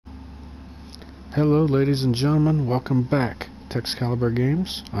Hello ladies and gentlemen, welcome back to Excaliber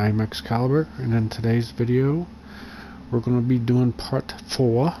Games. I'm Excaliber, and in today's video we're going to be doing part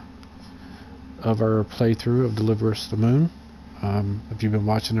 4 of our playthrough of Deliver Us the Moon. If you've been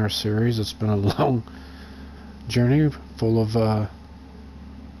watching our series, it's been a long journey full of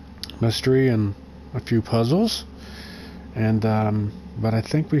mystery and a few puzzles, and but I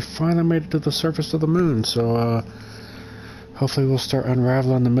think we finally made it to the surface of the moon, so hopefully we'll start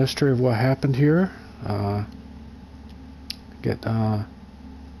unraveling the mystery of what happened here. Get the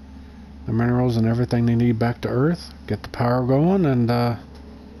minerals and everything they need back to Earth. Get the power going, and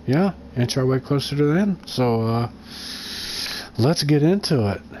yeah, inch our way closer to the end. So let's get into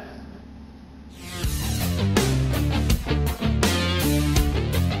it.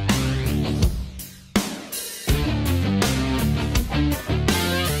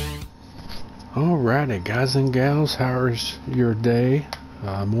 Alrighty, guys and gals, how's your day,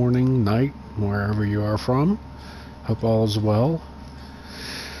 morning, night, wherever you are from? Hope all is well.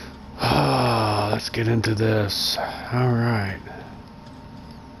 Let's get into this. Alright.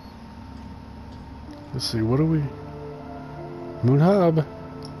 Let's see, what do we... Moon Hub.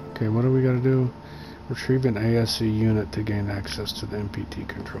 Okay, what do we gotta do? Retrieve an ASC unit to gain access to the MPT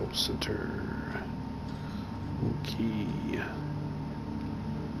control center. Okay.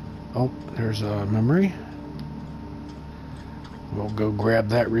 Oh, there's a memory. We'll go grab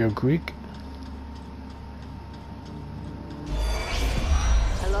that real quick.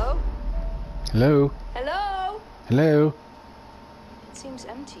 Hello? Hello? Hello? Hello? It seems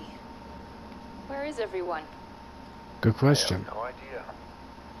empty. Where is everyone? Good question. I have no idea.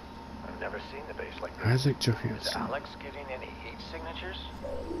 I've never seen the base like this. Isaac Is Johansson. Alex getting any heat signatures?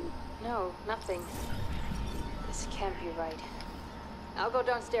 No, nothing. This can't be right. I'll go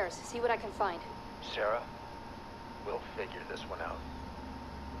downstairs, see what I can find. Sarah, we'll figure this one out.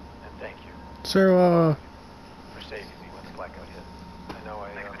 And thank you Sarah. for saving me when the blackout hit. I know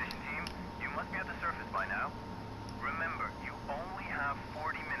Expedition team, you must be at the surface by now. Remember, you only have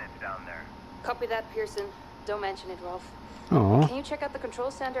 40 minutes down there. Copy that, Pearson. Don't mention it, Rolf. Aw. Can you check out the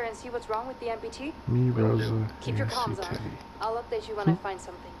control center and see what's wrong with the MPT? Me, Rosa, Keep your comms ASC on. Teddy. I'll update you when I find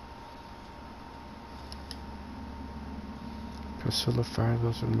something. Priscilla fire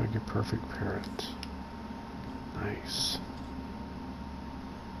those would make a perfect parent. Nice.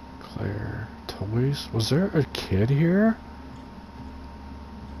 Claire. Toys? Was there a kid here?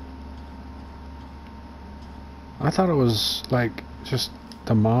 I thought it was like just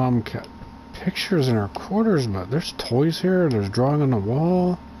the mom kept pictures in her quarters, but there's toys here, there's drawing on the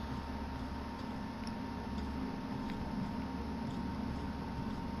wall.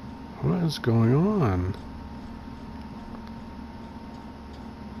 What is going on?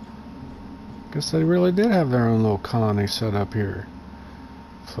 Guess they really did have their own little colony set up here.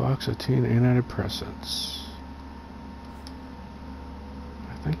 Fluoxetine antidepressants.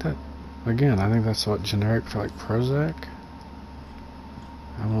 I think that, again, I think that's what generic for like Prozac.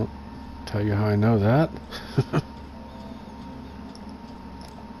 I won't tell you how I know that.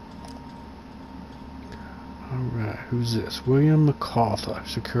 Alright, who's this? William MacArthur,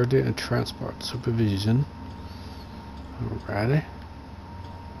 Security and Transport Supervision. Alrighty.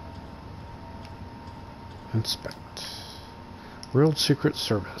 Inspect. World Secret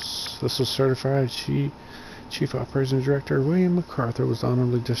Service. This is certified Chief Operations Director William MacArthur was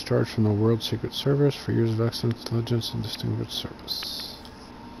honorably discharged from the World Secret Service for years of excellent intelligence and distinguished service.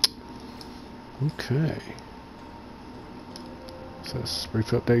 Okay. Says brief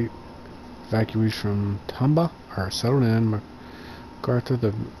update. Evacuees from Tamba are settled in. MacArthur,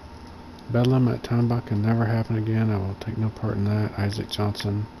 the bedlam at Tamba can never happen again. I will take no part in that. Isaac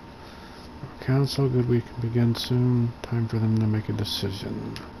Johnson. Council, good week can begin soon. Time for them to make a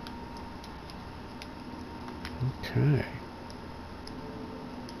decision. Okay.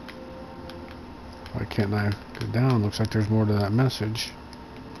 Why can't I go down? Looks like there's more to that message.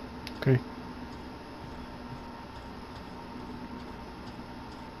 Okay.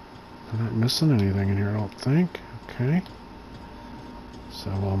 I'm not missing anything in here, I don't think. Okay.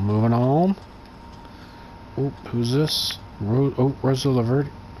 So, moving on. Oh, who's this? Rosa Laverty.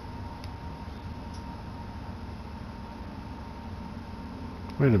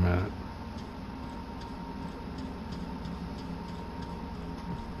 Wait a minute.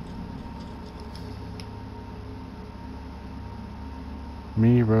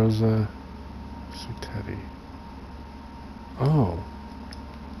 Me, Rosa, Teddy. Oh.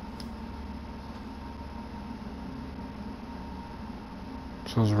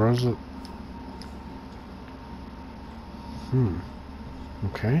 So is Rosa...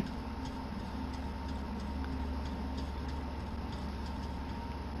 Okay.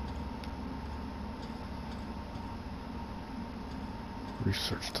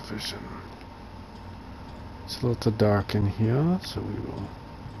 Research division. It's a little too dark in here, so we will...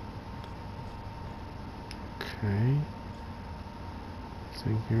 Okay.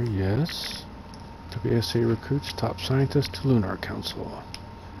 Thing here, yes. Took ASA recruits, top scientist to Lunar Council.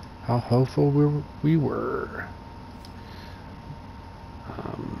 How hopeful we were.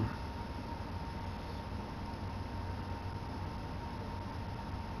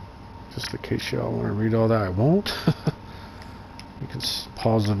 Just in case y'all want to read all that, I won't. You can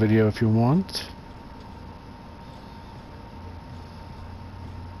pause the video if you want.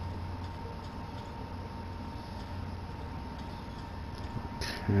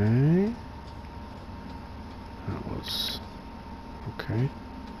 Okay. That was... Okay.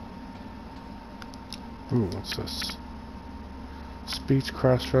 Ooh, what's this? Speech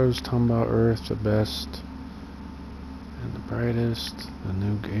crossroads, talking about Earth, the best and the brightest, the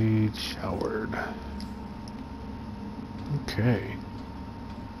new age, Howard. Okay.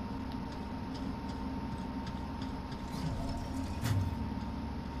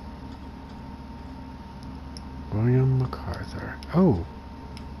 William MacArthur. Oh.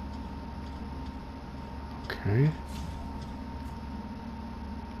 Okay.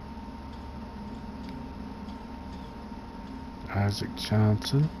 Isaac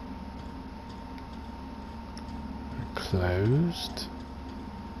Johnson. Closed.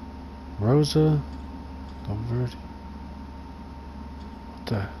 Rosa Valverde. What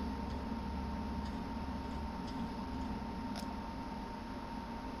the?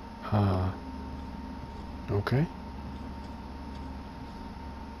 Okay.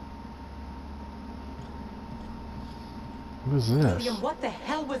 What is this? William, what the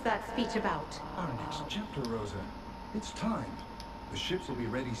hell was that speech about? Our next chapter, Rosa. It's time. The ships will be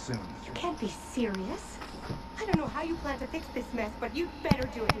ready soon. You can't be serious. I don't know how you plan to fix this mess, but you'd better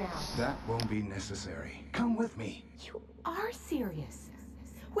do it now. That won't be necessary. Come with me. You are serious.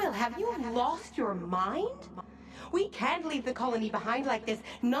 Will, have you lost your mind? We can't leave the colony behind like this,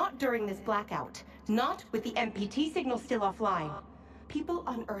 not during this blackout. Not with the MPT signal still offline. People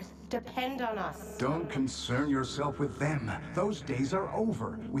on Earth depend on us. Don't concern yourself with them. Those days are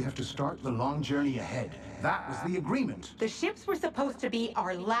over. We have to start the long journey ahead. That was the agreement. The ships were supposed to be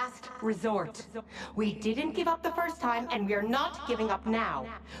our last resort. We didn't give up the first time, and we're not giving up now.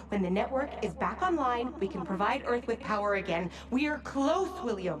 When the network is back online, we can provide Earth with power again. We're close,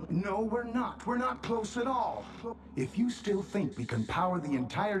 William. No, we're not. We're not close at all. If you still think we can power the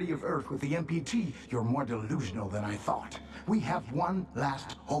entirety of Earth with the MPT, you're more delusional than I thought. We have one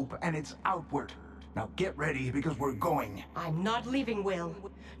last hope, and it's outward. Now get ready, because we're going. I'm not leaving, Will.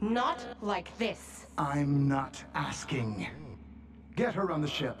 Not like this. I'm not asking. Get her on the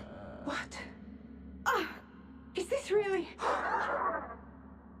ship. What? Is this really?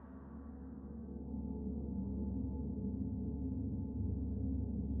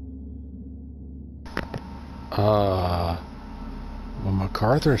 Well,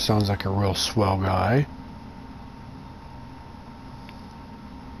 MacArthur sounds like a real swell guy.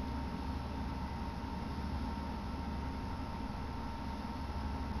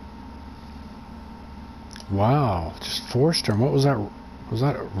 Wow, just forced her. What was that? Was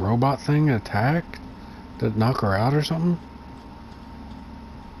that a robot thing attack? Did it knock her out or something?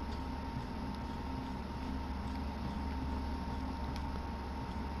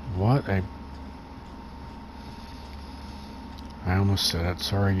 What a... I almost said it.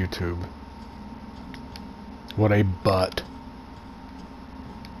 Sorry, YouTube. What a butt.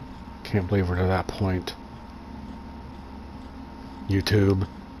 Can't believe we're to that point. YouTube.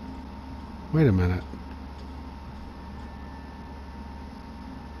 Wait a minute.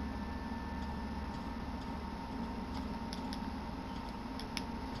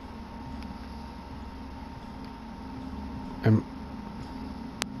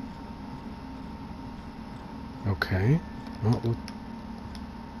 Okay. Well,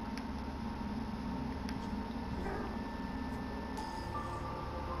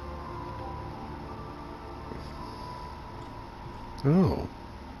 oh.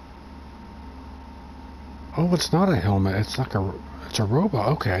 Oh, it's not a helmet. It's like a... It's a robot.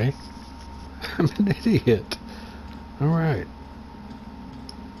 Okay. I'm an idiot. Alright.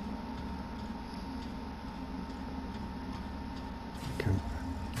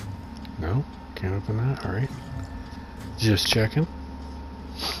 No? Can't open that? Alright. Just checking.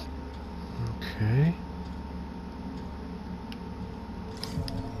 Okay.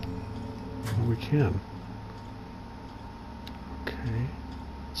 Well, we can. Okay.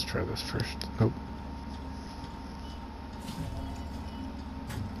 Let's try this first. Nope.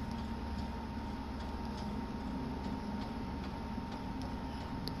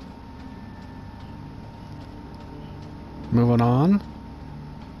 Moving on.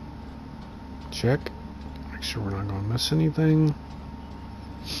 check. Make sure we're not going to miss anything.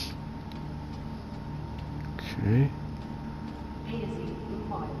 Okay.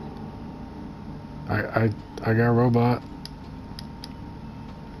 I got a robot.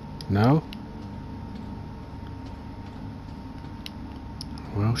 No?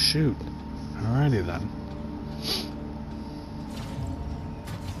 Well, shoot. Alrighty then.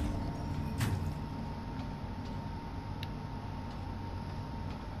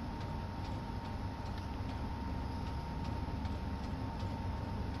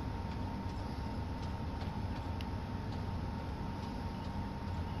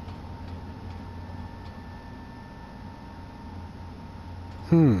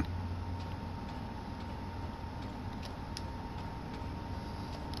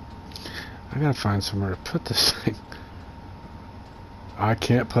 I gotta find somewhere to put this thing. I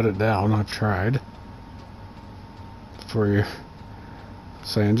can't put it down. I've tried. For you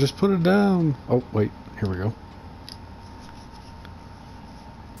saying just put it down. Oh wait, here we go.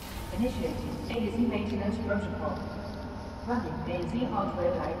 Initiating AZ maintenance protocol. Running AZ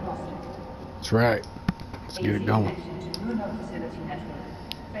hardware diagnostic. That's right. Let's get it going. Connection to Bruno facility network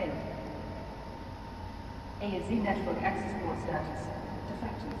failed. AZ network access port status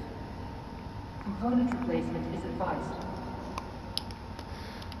defective. Component replacement is advised.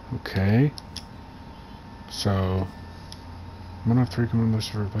 Okay. So, 1 of 3 commandos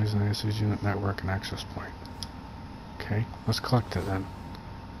for replacing the AC's unit network and access point. Okay, let's collect it then.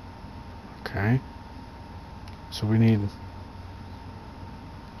 Okay. So we need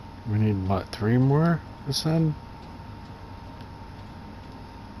what, 3 more? This then?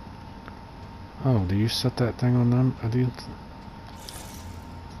 Oh, do you set that thing on them? Are these?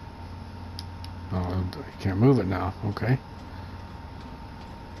 Oh, you can't move it now. Okay.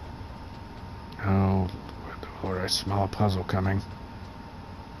 Oh, Lord, I smell a puzzle coming.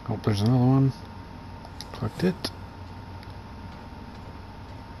 Oh, there's another one. Collect it.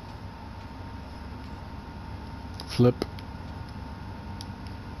 Flip.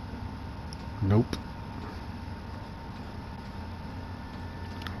 Nope.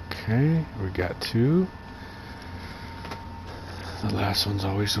 Okay, we got 2. The last one's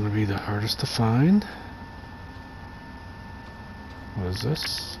always going to be the hardest to find. What is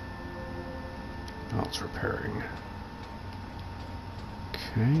this? Oh, it's repairing.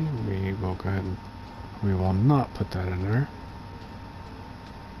 Okay, we will go ahead and we will not put that in there.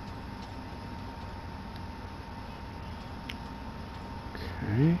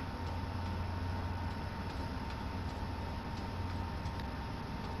 Okay.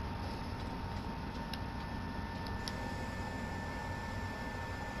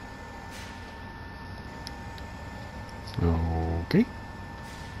 Okay.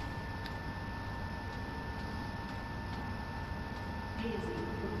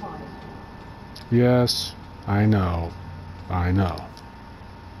 Yes, I know. I know.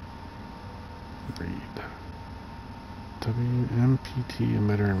 Read. WMPT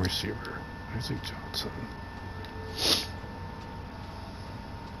emitter and receiver. Isaac Johnson.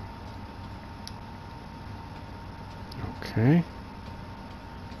 Okay.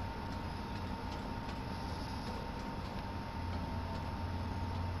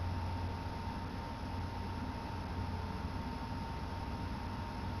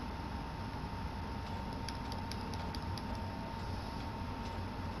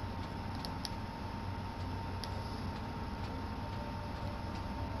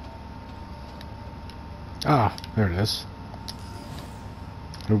 Ah, there it is.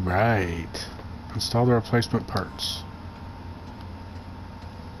 Alright. Install the replacement parts.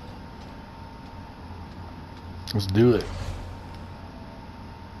 Let's do it.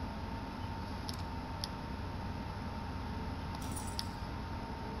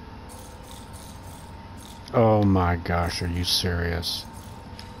 Oh my gosh, are you serious?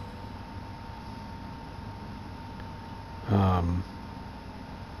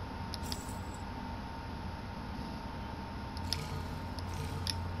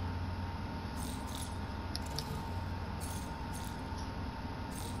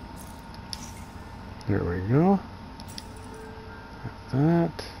 There we go. Like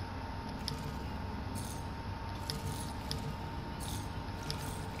that.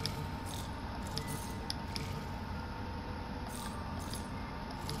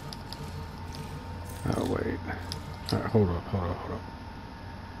 Oh wait. Alright, hold up.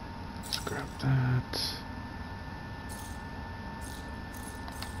 Let's grab that.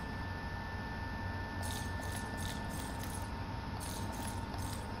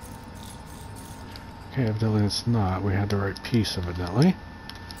 Okay, evidently it's not. We had the right piece, evidently.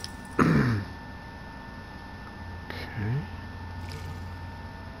 Okay.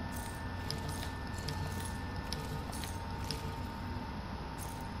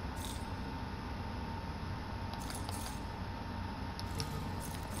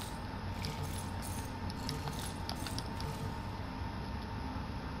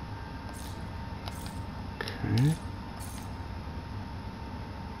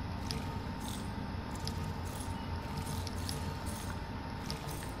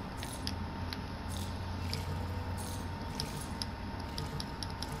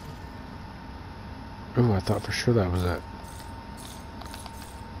 thought for sure that was it.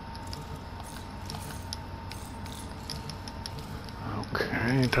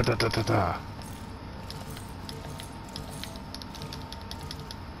 Okay, da-da-da-da-da.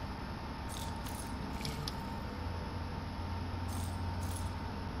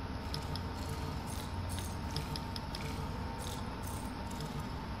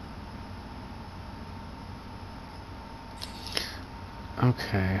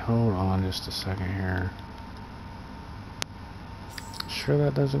 Okay, hold on just a second here. Sure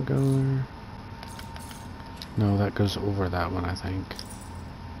that doesn't go there? No, that goes over that one, I think.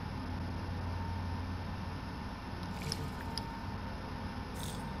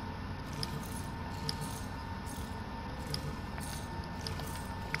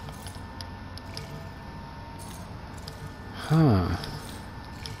 Huh.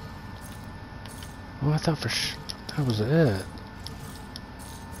 Oh, I thought for sure that was it.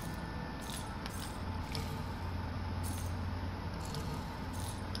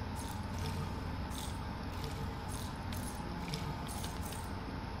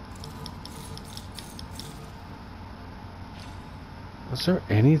 Is there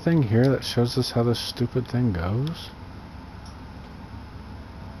anything here that shows us how this stupid thing goes?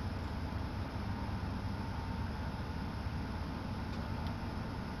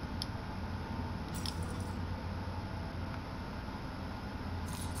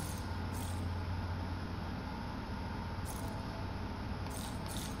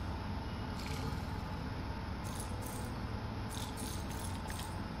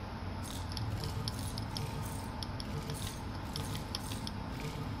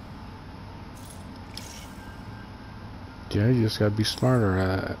 Yeah, you just gotta be smarter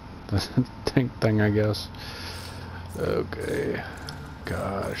at the tank thing, I guess. Okay.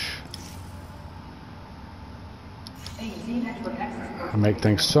 Gosh. I make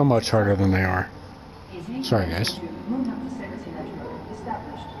things so much harder than they are. Sorry, guys.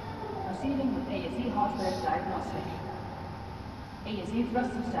 Proceeding with ASE hardware diagnostic. ASE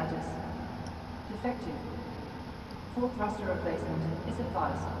thruster status. Defective. Full thruster replacement is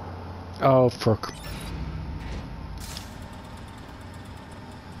advised. Oh, for...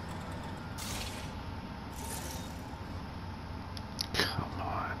 Come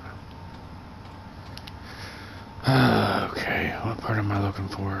on. Okay, what part am I looking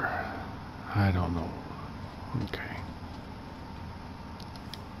for? I don't know. Okay.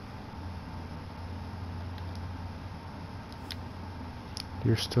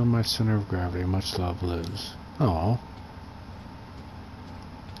 You're still my center of gravity. Much love, Liz. Oh.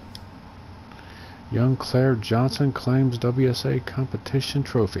 Young Claire Johnson claims WSA competition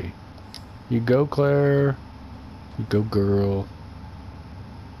trophy. You go, Claire. You go, girl.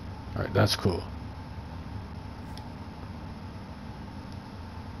 Alright, that's cool.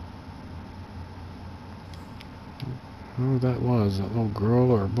 Who that was, that little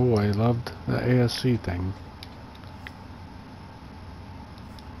girl or boy loved the ASC thing.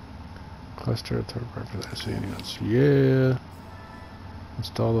 Cluster third part for the ASC units. Yeah.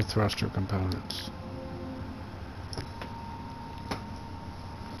 Install the thruster components.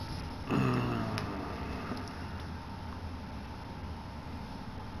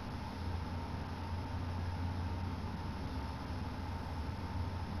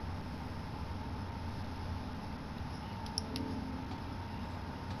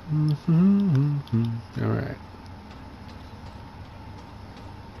 Alright.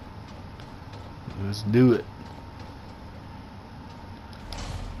 Let's do it.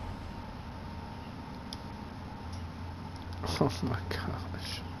 Oh my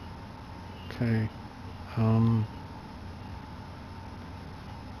gosh. Okay.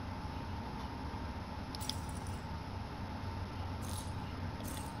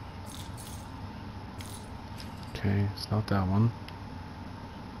 Okay, it's not that one.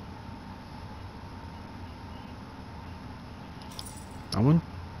 That one?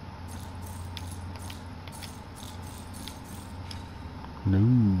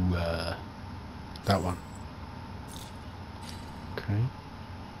 No, that one. Okay.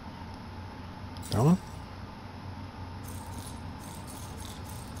 That one?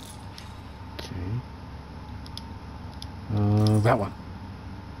 Okay. That one.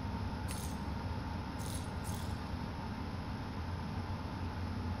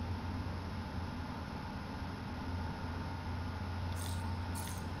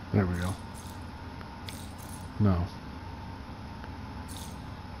 There we go. No.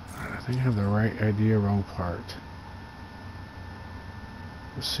 I think I have the right idea, wrong part.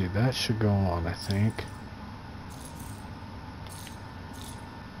 Let's see, that should go on, I think.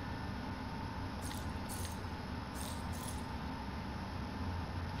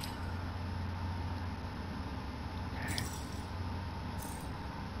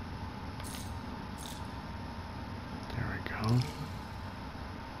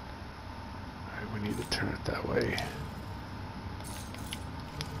 we need to turn it that way.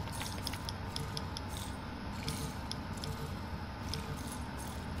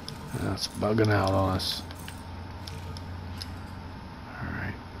 That's bugging out on us.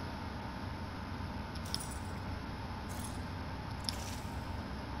 Alright.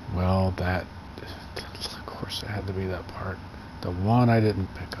 Well, that... Of course, it had to be that part. The one I didn't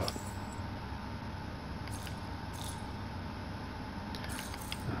pick up.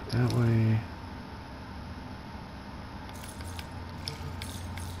 Not that way.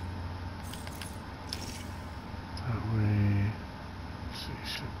 That way.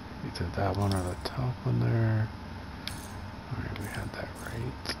 Either that one or the top one there. Alright, we had that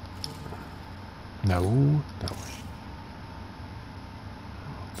right. No, that way.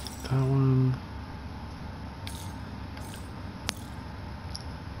 That one.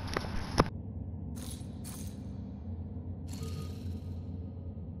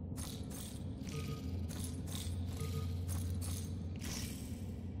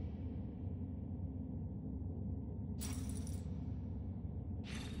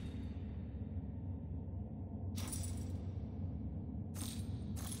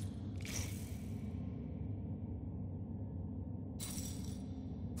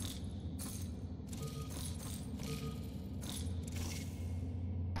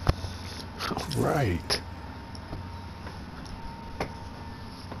 Right.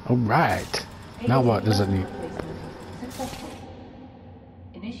 All right. Now what does it need? Successful.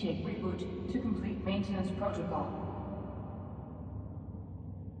 Initiate reboot to complete maintenance protocol.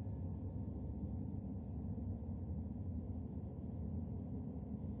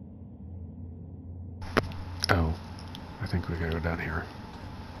 Oh, I think we gotta go down here.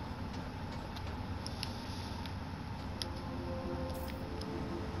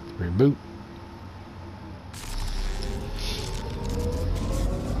 Reboot.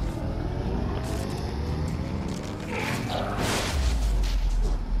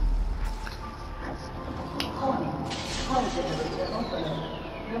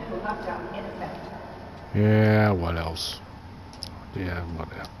 Yeah, what else? Yeah,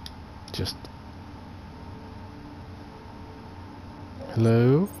 what else? Just...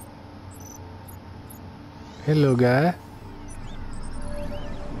 Hello? Hello, guy.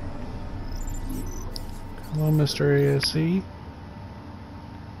 Hello, Mr. ASC.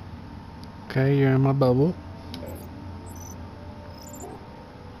 Okay, you're in my bubble.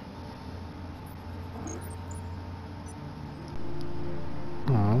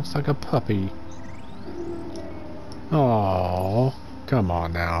 Oh, it's like a puppy. Oh, come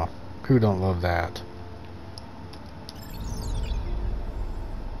on now. Who don't love that?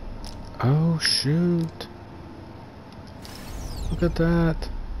 Oh, shoot. Look at that.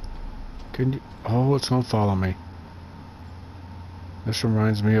 Can you... Oh, it's gonna follow me. This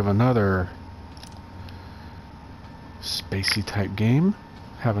reminds me of another spacey type game.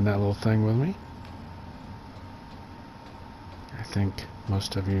 Having that little thing with me. I think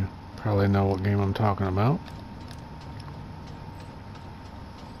most of you probably know what game I'm talking about.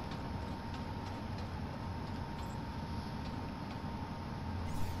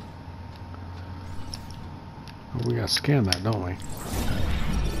 Oh, we gotta scan that, don't we?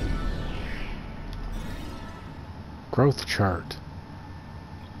 Growth chart.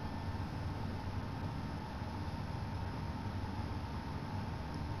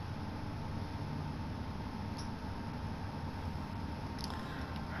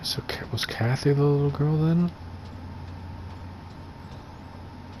 So was Kathy the little girl then?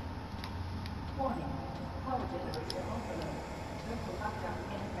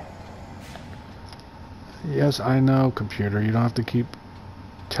 Yes, I know, computer. You don't have to keep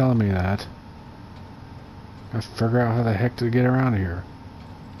telling me that. I figure out how the heck to get around here.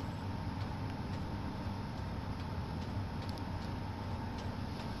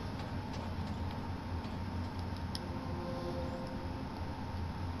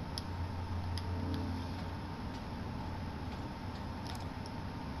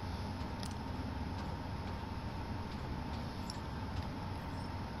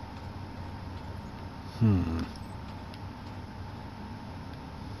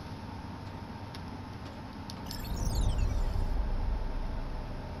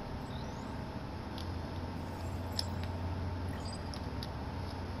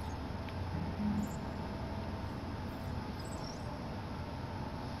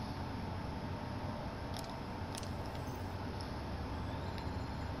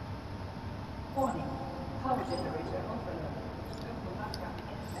 Warning. Power generator overload.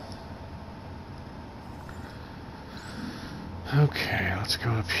 Okay, let's go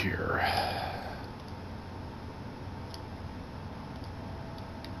up here.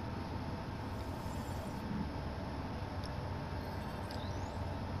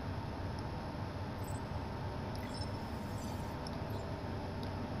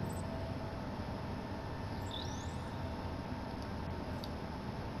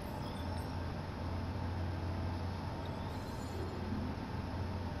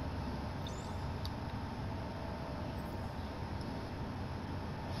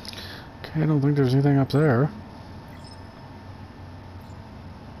 Okay, I don't think there's anything up there.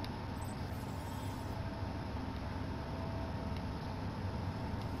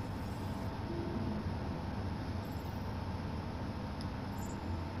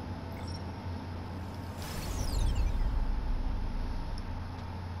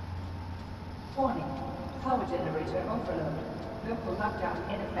 Warning. Power generator overload. Local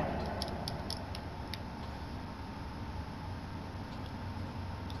lockdown in effect.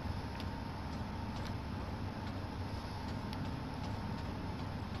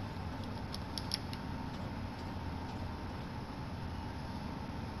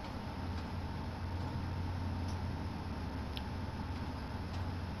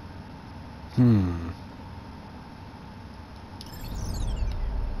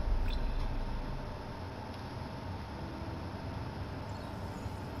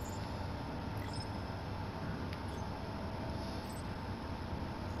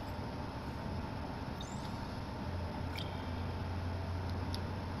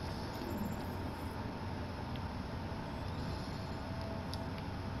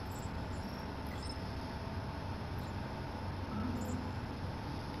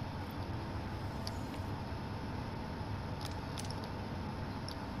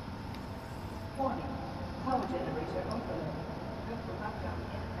 Warning. Power generator overload. Local lockdown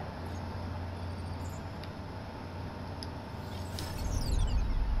in effect.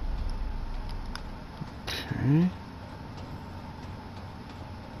 Okay.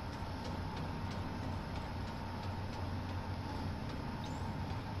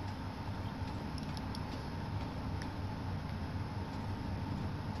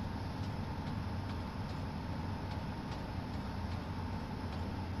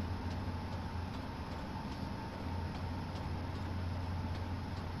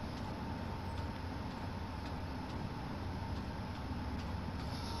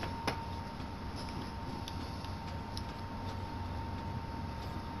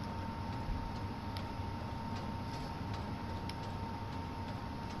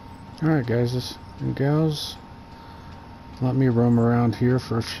 Alright guys and gals, let me roam around here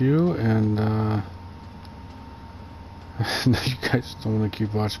for a few, and you guys don't want to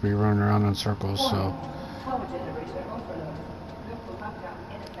keep watching me run around in circles, so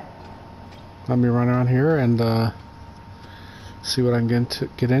let me run around here and see what I can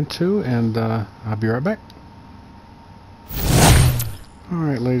get into, and I'll be right back.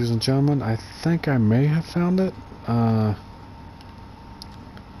 Alright ladies and gentlemen, I think I may have found it.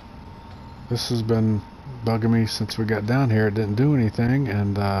 This has been bugging me since we got down here. It didn't do anything,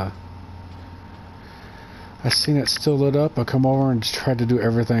 and I seen it still lit up. I come over and just tried to do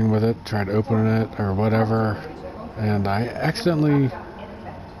everything with it, tried opening it or whatever, and I accidentally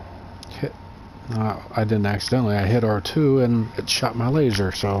hit, I didn't accidentally, I hit R2 and it shot my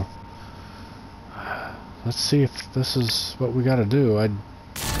laser. So let's see if this is what we got to do.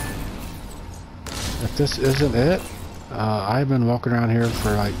 If this isn't it, I've been walking around here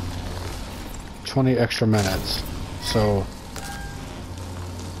for like 20 extra minutes, so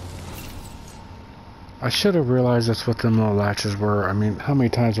I should have realized that's what them little latches were. I mean, how many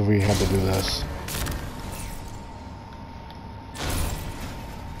times have we had to do this?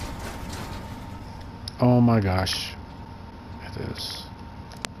 Oh my gosh, it is.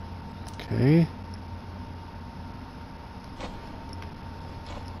 Okay.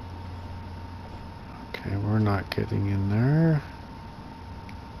 Okay, we're not getting in there.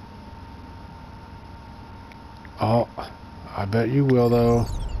 Oh, I bet you will though.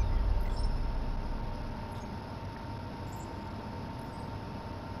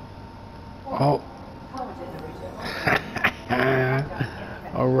 Oh.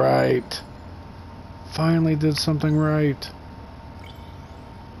 Alright. Finally did something right.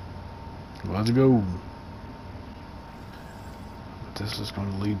 Let's go. This is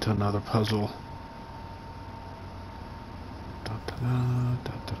going to lead to another puzzle. Da, da, da,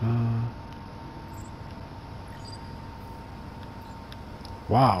 da, da, da.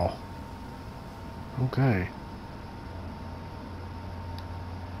 Wow. Okay.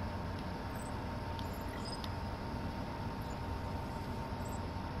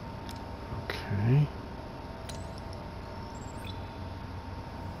 Okay.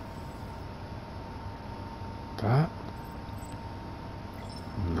 That?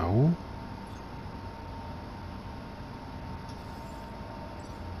 No.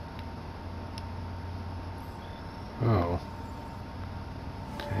 Oh.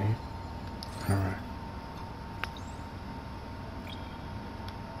 Okay. Alright.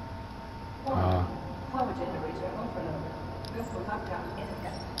 Power generator overload. Local lockdown in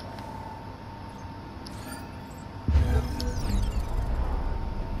effect.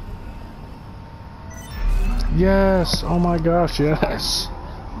 Yes! Oh my gosh, yes!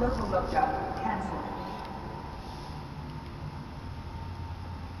 Local lockdown cancelled.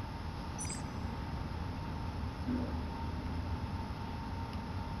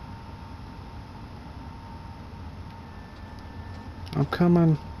 I'm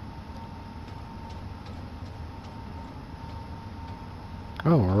coming.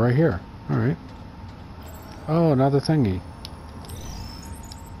 Oh, we're right here. Alright. Oh, another thingy.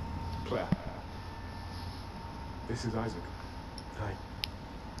 Claire. This is Isaac. Hi.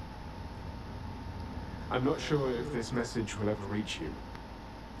 I'm not sure if this message will ever reach you.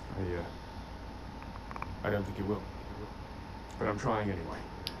 I don't think it will. But I'm trying anyway.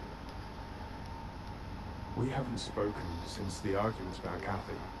 We haven't spoken since the arguments about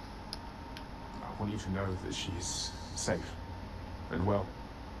Kathy. I want you to know that she's safe and well.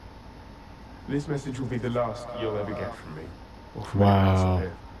 This message will be the last you'll ever get from me, or from anyone else up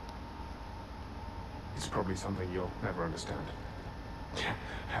here. It's probably something you'll never understand.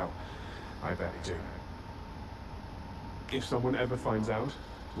 Hell, I barely do. If someone ever finds out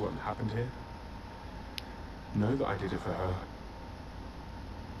what happened here, know that I did it for her.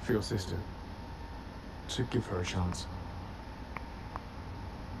 For your sister. To give her a chance.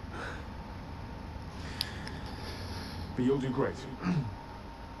 But you'll do great.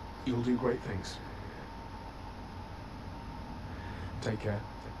 You'll do great things. Take care.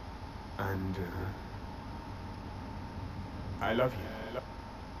 And, I love you.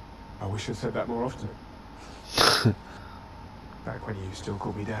 I wish I'd said that more often. Back when you still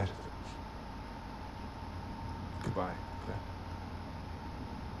called me Dad. Goodbye, Claire.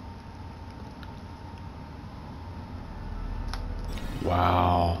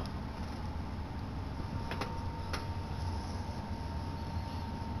 Wow.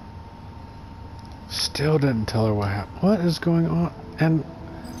 Still didn't tell her what happened. What is going on? And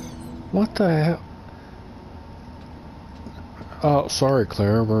what the hell? Oh, sorry,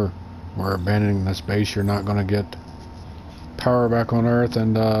 Claire. We're abandoning this base. You're not gonna get power back on Earth,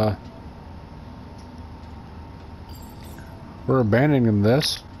 and we're abandoning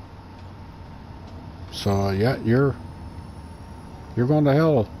this. So yeah, you're going to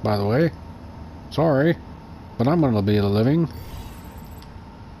hell, by the way. Sorry, but I'm gonna be living.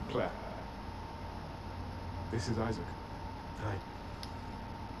 Claire. This is Isaac. Hi.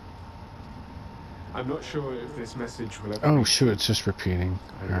 I'm not sure if this message will ever... Oh shoot, it's just repeating.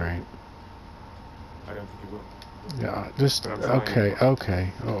 Alright. I don't think it will. Yeah, just... Okay,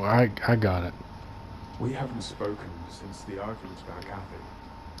 okay. Oh, I got it. We haven't spoken since the arguments about Kathy.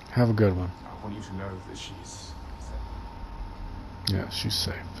 Have a good one. I want you to know that she's safe. Yeah, she's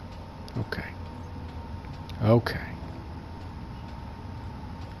safe. Okay. Okay.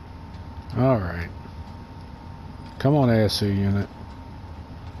 Alright. Come on, ASU unit.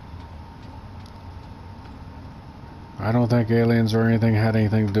 I don't think aliens or anything had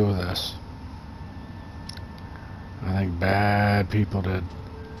anything to do with this. I think bad people did.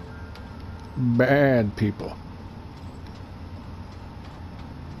 Bad people.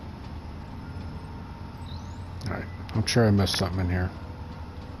 Alright, I'm sure I missed something in here.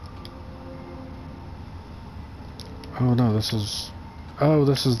 Oh no, this is... Oh,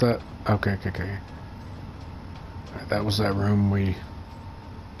 this is that... Okay, okay, okay. Alright, that was that room we...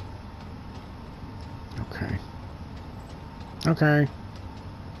 Okay. Okay.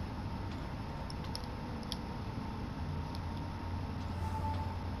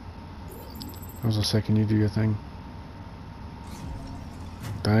 I was gonna say, can you do your thing?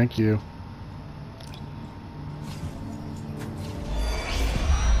 Thank you.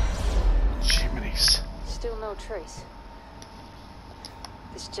 Jiminy's. Still no trace.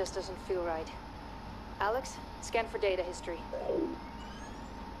 This just doesn't feel right. Alex, scan for data history.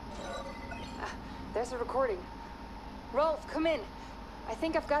 Ah, there's a recording. Rolf, come in. I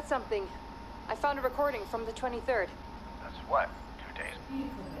think I've got something. I found a recording from the 23rd. That's what? 2 days?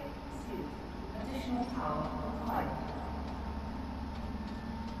 Additional power required.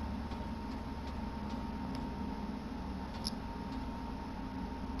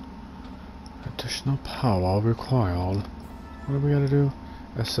 Additional power required. What do we gotta do?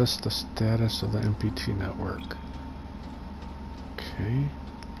 Assess the status of the MPT network. Okay.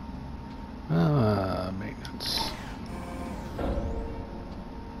 Maintenance.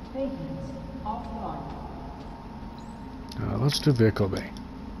 Maintenance offline. Let's do vehicle bay.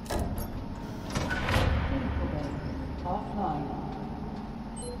 Vehicle bay offline.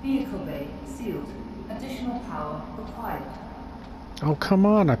 Vehicle bay sealed. Additional power required. Oh, come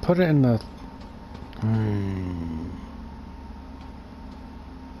on. I put it in the...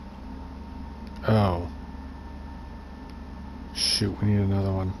 Oh. Shoot, we need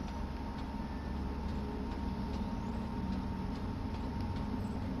another one.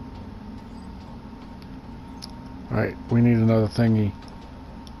 Alright, we need another thingy.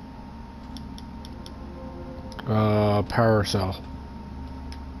 Power cell.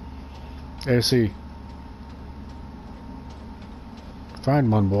 AC.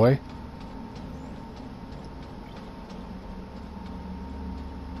 Find one, boy.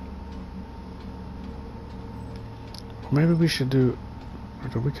 Maybe we should do...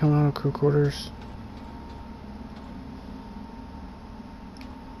 Did we come out of crew quarters?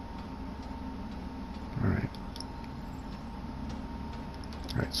 Alright.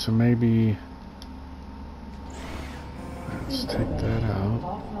 Alright, so maybe... Let's take that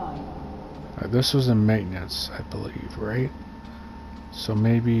out. Alright, this was in maintenance, I believe, right? So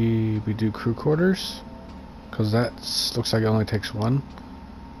maybe we do crew quarters? Because that looks like it only takes one.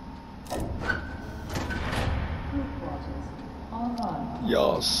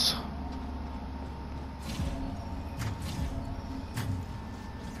 Yes.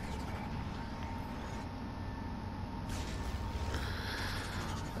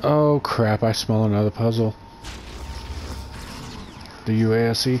 Oh crap, I smell another puzzle. The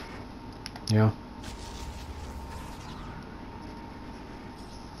UASC? Yeah.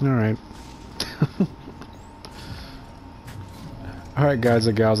 Alright. Alright guys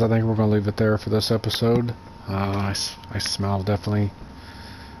and gals, I think we're going to leave it there for this episode. I smell definitely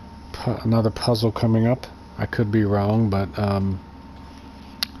another puzzle coming up. I could be wrong, but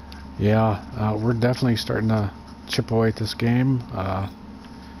yeah, we're definitely starting to chip away at this game.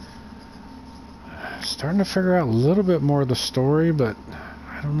 Starting to figure out a little bit more of the story, but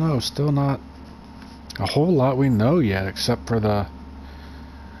I don't know, still not a whole lot we know yet, except for the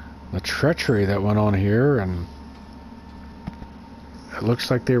treachery that went on here, and it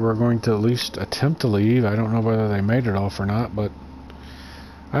looks like they were going to at least attempt to leave. I don't know whether they made it off or not, but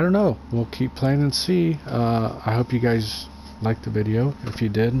I don't know. We'll keep playing and see. I hope you guys liked the video. If you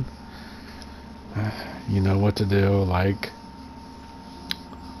did, you know what to do. Like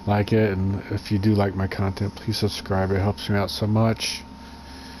it, and if you do like my content, please subscribe. It helps me out so much.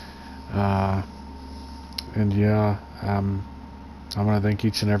 And yeah, I want to thank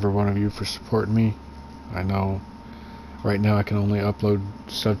each and every one of you for supporting me. I know right now I can only upload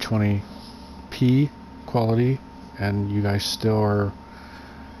sub 20p quality, and you guys still are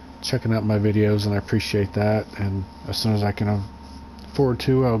checking out my videos, and I appreciate that. And as soon as I can afford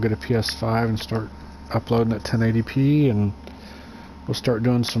to, I'll get a PS5 and start uploading at 1080p, and we'll start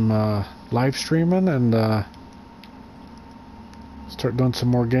doing some live streaming, and start doing some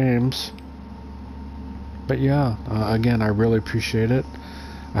more games. But yeah, again, I really appreciate it.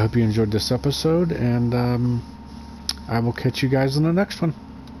 I hope you enjoyed this episode, and I will catch you guys in the next one.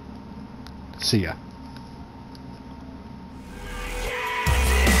 See ya.